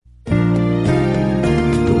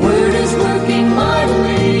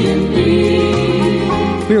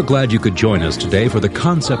are glad you could join us today for the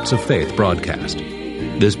Concepts of Faith broadcast.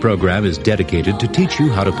 This program is dedicated to teach you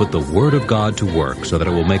how to put the Word of God to work so that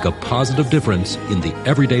it will make a positive difference in the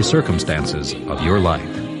everyday circumstances of your life.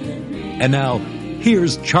 And now,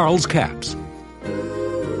 here's Charles Capps.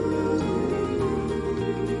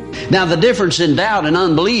 Now, the difference in doubt and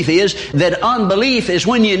unbelief is that unbelief is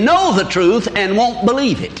when you know the truth and won't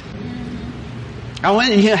believe it. Or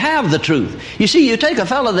when you have the truth. You see, you take a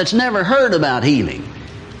fellow that's never heard about healing.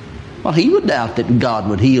 Well, he would doubt that God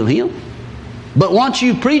would heal him. But once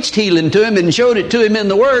you preached healing to him and showed it to him in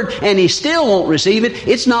the Word, and he still won't receive it,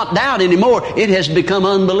 it's not doubt anymore. It has become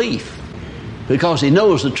unbelief. Because he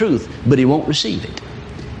knows the truth, but he won't receive it.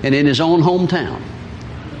 And in his own hometown,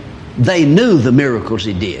 they knew the miracles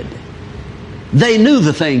he did. They knew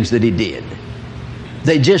the things that he did.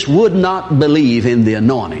 They just would not believe in the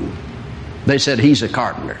anointing. They said he's a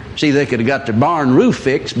carpenter. See, they could have got their barn roof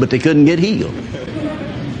fixed, but they couldn't get healed.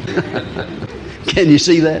 Can you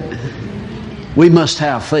see that? We must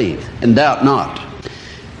have faith and doubt not.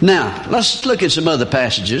 Now, let's look at some other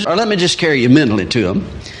passages, or let me just carry you mentally to them.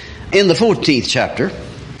 In the 14th chapter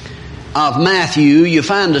of Matthew, you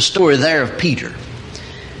find a story there of Peter.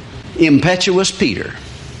 Impetuous Peter.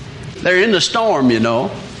 They're in the storm, you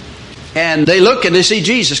know, and they look and they see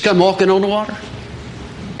Jesus come walking on the water.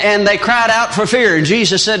 And they cried out for fear, and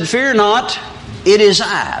Jesus said, "Fear not, it is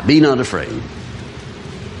I, be not afraid."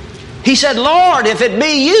 He said, "Lord, if it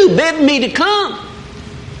be you, bid me to come."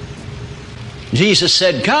 Jesus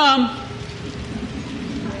said, "Come."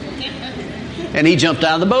 And he jumped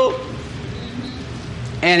out of the boat.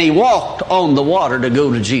 And he walked on the water to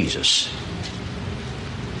go to Jesus.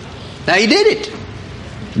 Now he did it.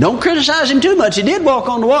 Don't criticize him too much. He did walk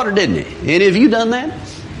on the water, didn't he? Any of you done that?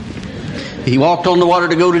 He walked on the water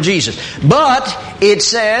to go to Jesus. But it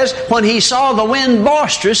says, when he saw the wind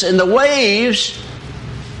boisterous and the waves,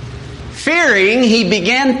 fearing, he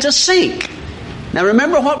began to sink. Now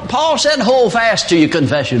remember what Paul said, hold fast to your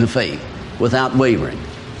confession of faith without wavering.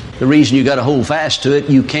 The reason you got to hold fast to it,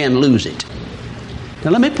 you can lose it. Now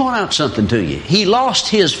let me point out something to you. He lost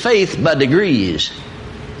his faith by degrees.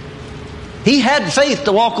 He had faith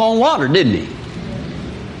to walk on water, didn't he?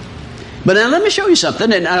 But now let me show you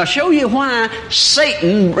something, and I'll show you why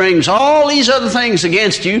Satan brings all these other things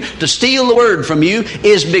against you to steal the Word from you,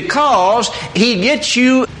 is because he gets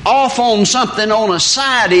you off on something, on a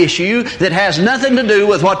side issue that has nothing to do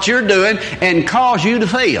with what you're doing and cause you to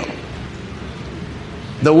fail.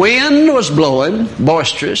 The wind was blowing,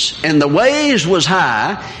 boisterous, and the waves was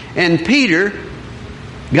high, and Peter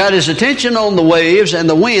got his attention on the waves and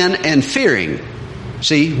the wind and fearing.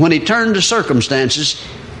 See, when he turned to circumstances,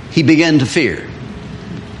 he began to fear.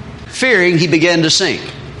 Fearing, he began to sink.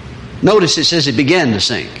 Notice it says he began to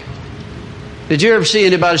sink. Did you ever see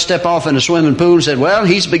anybody step off in a swimming pool and said, "Well,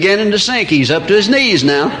 he's beginning to sink. He's up to his knees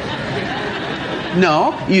now"?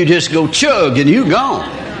 No, you just go chug and you're gone.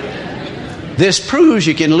 This proves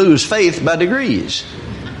you can lose faith by degrees.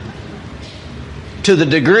 To the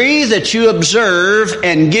degree that you observe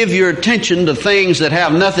and give your attention to things that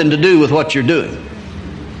have nothing to do with what you're doing.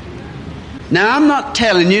 Now, I'm not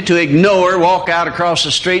telling you to ignore, walk out across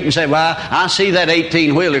the street and say, "Well, I see that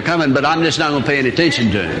 18-wheeler coming, but I'm just not going to pay any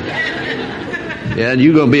attention to it." Yeah, and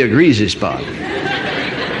you're going to be a greasy spot.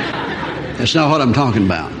 That's not what I'm talking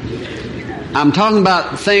about. I'm talking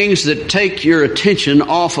about things that take your attention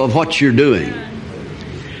off of what you're doing.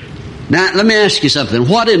 Now, let me ask you something.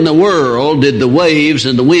 What in the world did the waves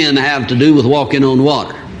and the wind have to do with walking on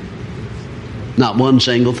water? Not one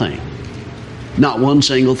single thing. Not one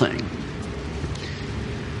single thing.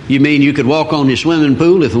 You mean you could walk on your swimming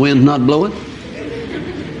pool if the wind's not blowing?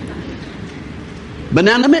 But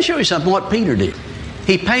now let me show you something what Peter did.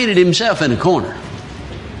 He painted himself in a corner.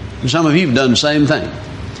 And some of you have done the same thing.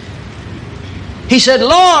 He said,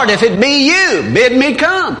 "Lord, if it be you, bid me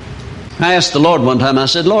come." I asked the Lord one time, I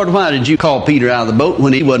said, "Lord, why did you call Peter out of the boat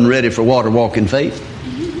when he wasn't ready for water walking faith?"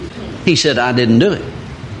 He said, "I didn't do it."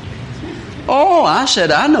 "Oh," I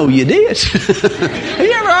said, "I know you did." Have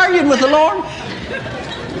you ever argued with the Lord?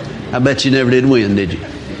 I bet you never did win, did you?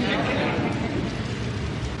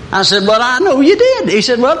 I said, "Well, I know you did." He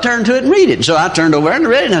said, "Well, turn to it and read it." So I turned over and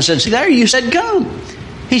read it, and I said, "See there, you said come."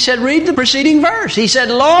 He said, "Read the preceding verse." He said,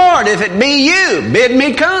 "Lord, if it be you, bid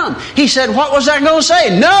me come." He said, "What was I going to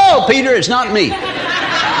say?" "No, Peter, it's not me."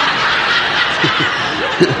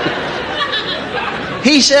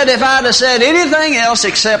 He said, "If I'd have said anything else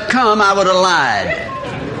except come, I would have lied."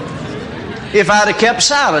 If I'd have kept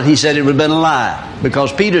silent, he said, it would have been a lie.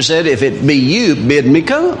 Because Peter said, "If it be you, bid me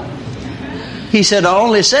come." He said, "I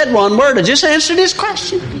only said one word. I just answered his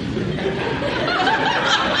question."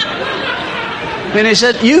 And he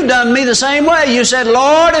said, you've done me the same way. You said,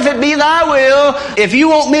 Lord, if it be thy will, if you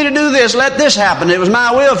want me to do this, let this happen. It was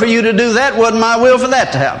my will for you to do that. Wasn't my will for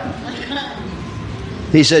that to happen.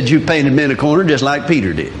 He said, you painted me in a corner just like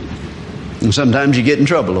Peter did. And sometimes you get in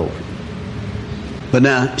trouble over it. But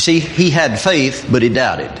now, see, he had faith, but he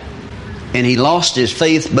doubted. And he lost his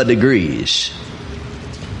faith by degrees.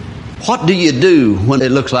 What do you do when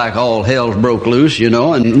it looks like all hell's broke loose,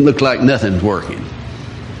 and it looks like nothing's working?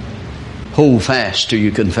 Hold fast to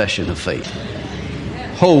your confession of faith.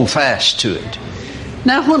 Hold fast to it.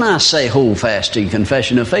 Now, when I say hold fast to your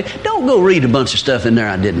confession of faith, don't go read a bunch of stuff in there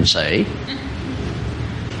I didn't say.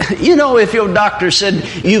 If your doctor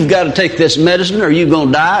said, you've got to take this medicine or you're going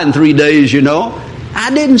to die in 3 days, I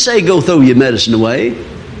didn't say go throw your medicine away.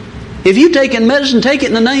 If you're taking medicine, take it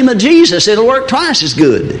in the name of Jesus. It'll work twice as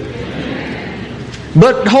good.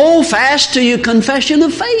 But hold fast to your confession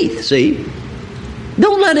of faith, see?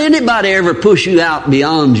 Don't let anybody ever push you out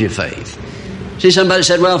beyond your faith. See, somebody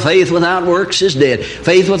said, well, faith without works is dead.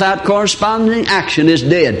 Faith without corresponding action is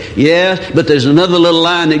dead. Yes, but there's another little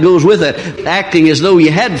line that goes with that. Acting as though you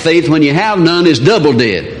had faith when you have none is double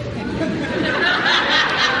dead.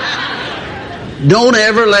 Don't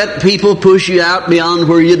ever let people push you out beyond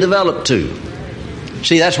where you developed to.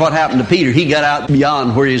 See, that's what happened to Peter. He got out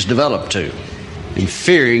beyond where he's developed to. And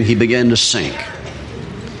fearing, he began to sink.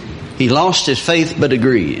 He lost his faith by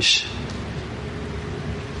degrees.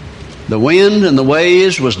 The wind and the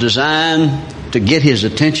waves was designed to get his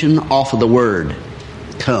attention off of the word,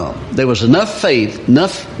 come. There was enough faith,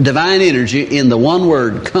 enough divine energy in the one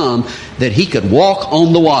word, come, that he could walk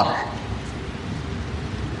on the water.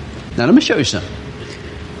 Now let me show you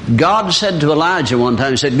something. God said to Elijah one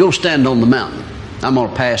time, he said, go stand on the mountain. I'm going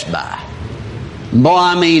to pass by.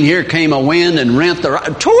 Boy, here came a wind and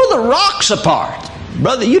tore the rocks apart.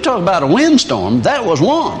 Brother, you talk about a windstorm. That was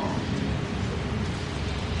one.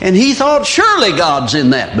 And he thought, surely God's in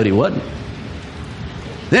that, but he wasn't.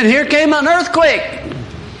 Then here came an earthquake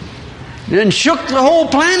and shook the whole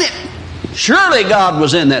planet. Surely God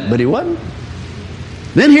was in that, but he wasn't.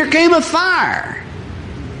 Then here came a fire.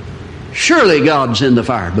 Surely God's in the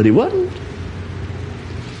fire, but he wasn't.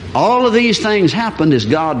 All of these things happened as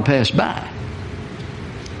God passed by.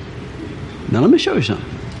 Now let me show you something.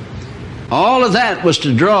 All of that was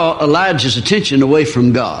to draw Elijah's attention away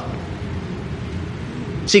from God.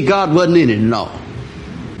 See, God wasn't in it at all.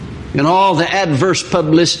 And all the adverse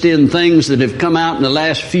publicity and things that have come out in the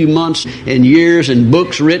last few months and years and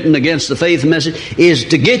books written against the faith message is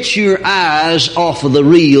to get your eyes off of the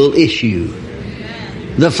real issue.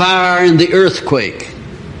 The fire and the earthquake.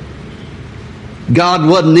 God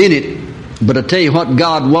wasn't in it, but I tell you what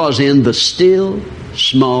God was in, the still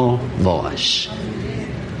small voice.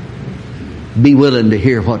 Be willing to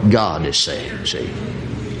hear what God is saying, see.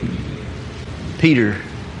 Peter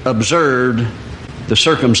observed the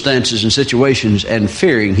circumstances and situations, and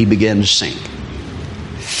fearing, he began to sink.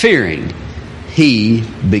 Fearing, he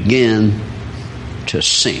began to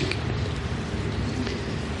sink.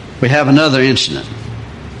 We have another incident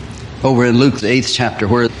over in Luke the 8th chapter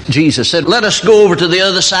where Jesus said, let us go over to the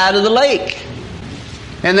other side of the lake.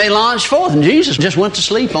 And they launched forth, and Jesus just went to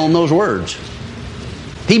sleep on those words.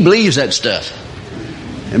 He believes that stuff.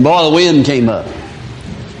 And boy, the wind came up.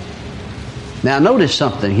 Now notice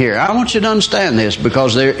something here. I want you to understand this,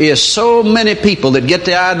 because there is so many people that get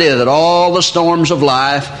the idea that all the storms of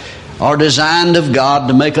life are designed of God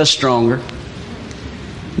to make us stronger.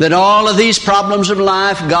 That all of these problems of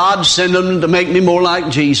life, God sent them to make me more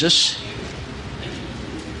like Jesus.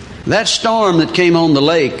 That storm that came on the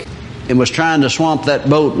lake and was trying to swamp that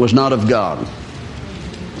boat was not of God.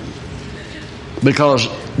 Because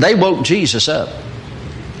they woke Jesus up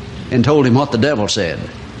and told him what the devil said.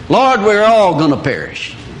 Lord, we're all going to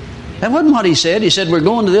perish. That wasn't what he said. He said, we're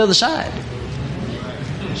going to the other side.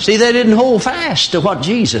 See, they didn't hold fast to what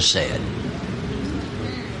Jesus said.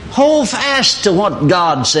 Hold fast to what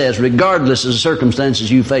God says, regardless of the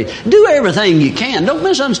circumstances you face. Do everything you can. Don't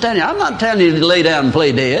misunderstand me. I'm not telling you to lay down and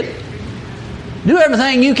play dead. Do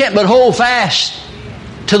everything you can, but hold fast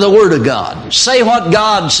to the Word of God. Say what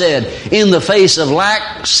God said. In the face of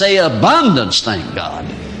lack, say abundance, thank God,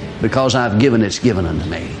 because I've given, it's given unto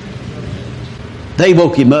me. They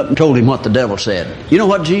woke him up and told him what the devil said. You know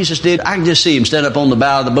what Jesus did? I can just see him stand up on the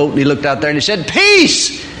bow of the boat, and he looked out there and he said,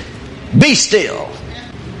 peace, be still.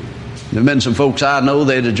 There have been some folks I know,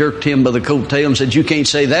 they'd have jerked him by the coattail and said, you can't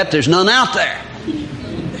say that, there's none out there.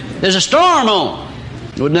 There's a storm on.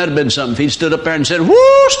 Wouldn't that have been something if he'd stood up there and said,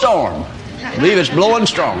 whoo, storm. I believe it's blowing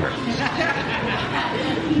stronger.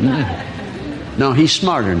 No, he's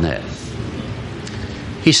smarter than that.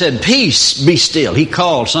 He said, peace, be still. He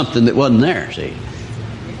called something that wasn't there, see.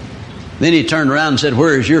 Then he turned around and said,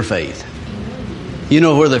 where is your faith? You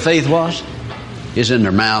know where their faith was? It's in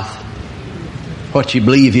their mouth. What you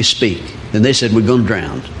believe, you speak. And they said, we're going to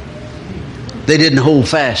drown. They didn't hold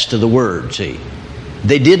fast to the word, see.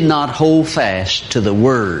 They did not hold fast to the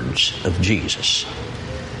words of Jesus.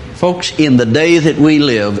 Folks, in the day that we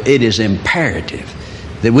live, it is imperative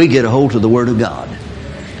that we get a hold of the Word of God.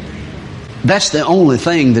 That's the only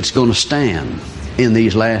thing that's going to stand in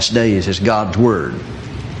these last days is God's Word.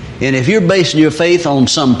 And if you're basing your faith on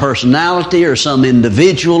some personality or some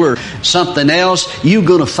individual or something else, you're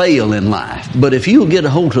going to fail in life. But if you'll get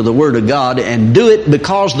a hold of the Word of God and do it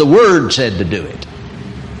because the Word said to do it.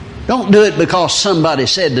 Don't do it because somebody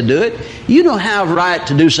said to do it. You don't have a right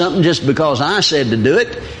to do something just because I said to do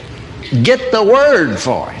it. Get the Word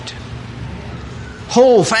for it.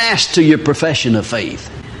 Hold fast to your profession of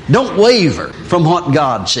faith. Don't waver from what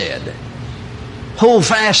God said. Hold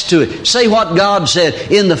fast to it. Say what God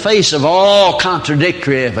said in the face of all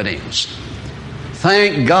contradictory evidence.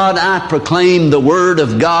 Thank God I proclaim the Word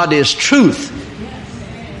of God is truth.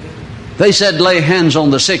 They said, lay hands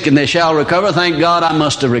on the sick and they shall recover. Thank God I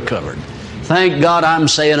must have recovered. Thank God I'm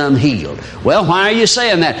saying I'm healed. Well, why are you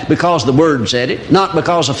saying that? Because the Word said it. Not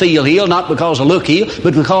because I feel healed, not because I look healed,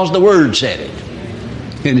 but because the Word said it.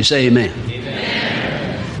 Can you say amen?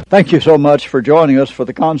 Amen. Thank you so much for joining us for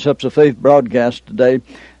the Concepts of Faith broadcast today.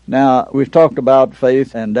 Now, we've talked about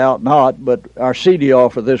faith and doubt not, but our CD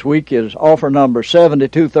offer this week is offer number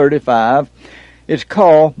 7235. It's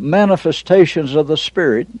called Manifestations of the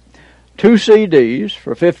Spirit. 2 CDs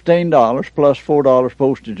for $15 plus $4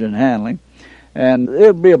 postage and handling, and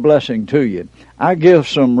it'll be a blessing to you. I give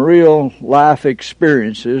some real life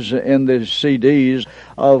experiences in these CDs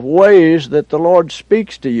of ways that the Lord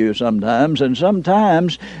speaks to you sometimes, and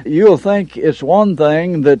sometimes you'll think it's one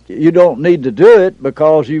thing that you don't need to do it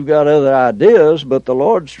because you've got other ideas, but the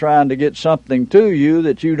Lord's trying to get something to you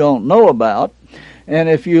that you don't know about. And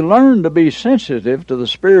if you learn to be sensitive to the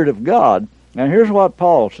Spirit of God, now here's what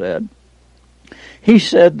Paul said. He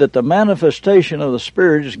said that the manifestation of the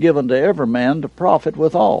Spirit is given to every man to profit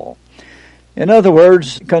withal. In other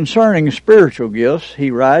words, concerning spiritual gifts,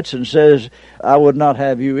 he writes and says, I would not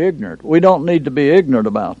have you ignorant. We don't need to be ignorant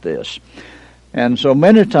about this. And so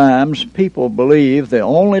many times people believe the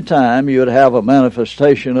only time you would have a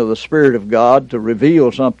manifestation of the Spirit of God to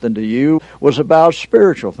reveal something to you was about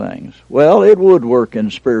spiritual things. Well, it would work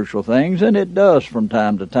in spiritual things, and it does from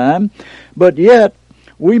time to time, but yet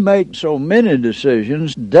we make so many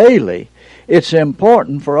decisions daily. It's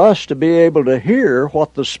important for us to be able to hear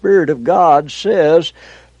what the Spirit of God says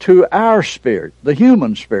to our spirit, the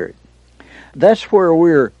human spirit. That's where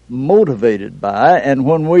we're motivated by, and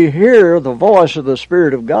when we hear the voice of the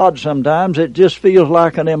Spirit of God, sometimes it just feels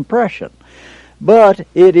like an impression. But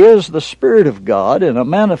it is the Spirit of God and a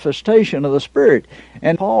manifestation of the Spirit.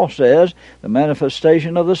 And Paul says the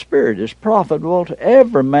manifestation of the Spirit is profitable to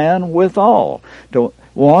every man withal. To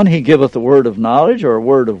one, he giveth a word of knowledge or a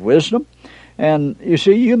word of wisdom. And you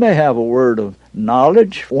see, you may have a word of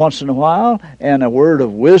knowledge once in a while and a word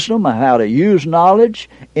of wisdom on how to use knowledge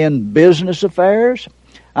in business affairs.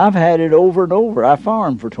 I've had it over and over. I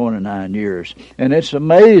farmed for 29 years. And it's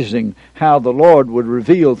amazing how the Lord would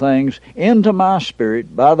reveal things into my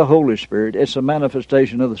spirit by the Holy Spirit. It's a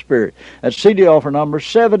manifestation of the Spirit. That's CD offer number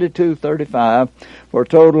 7235 for a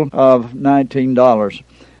total of $19.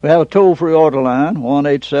 We have a toll-free order line,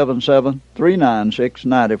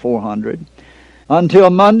 1-877-396-9400. Until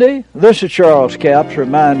Monday, this is Charles Capps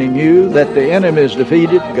reminding you that the enemy is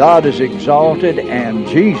defeated, God is exalted, and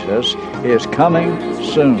Jesus is coming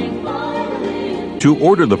soon. To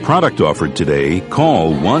order the product offered today,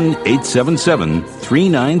 call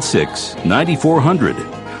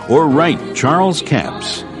 1-877-396-9400 or write Charles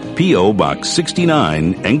Capps, P.O. Box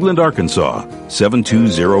 69, England, Arkansas,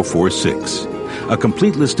 72046. A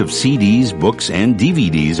complete list of CDs, books, and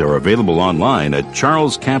DVDs are available online at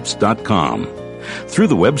charlescapps.com. Through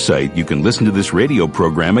the website, you can listen to this radio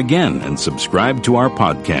program again and subscribe to our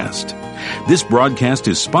podcast. This broadcast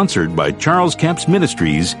is sponsored by Charles Capps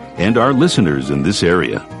Ministries and our listeners in this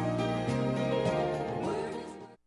area.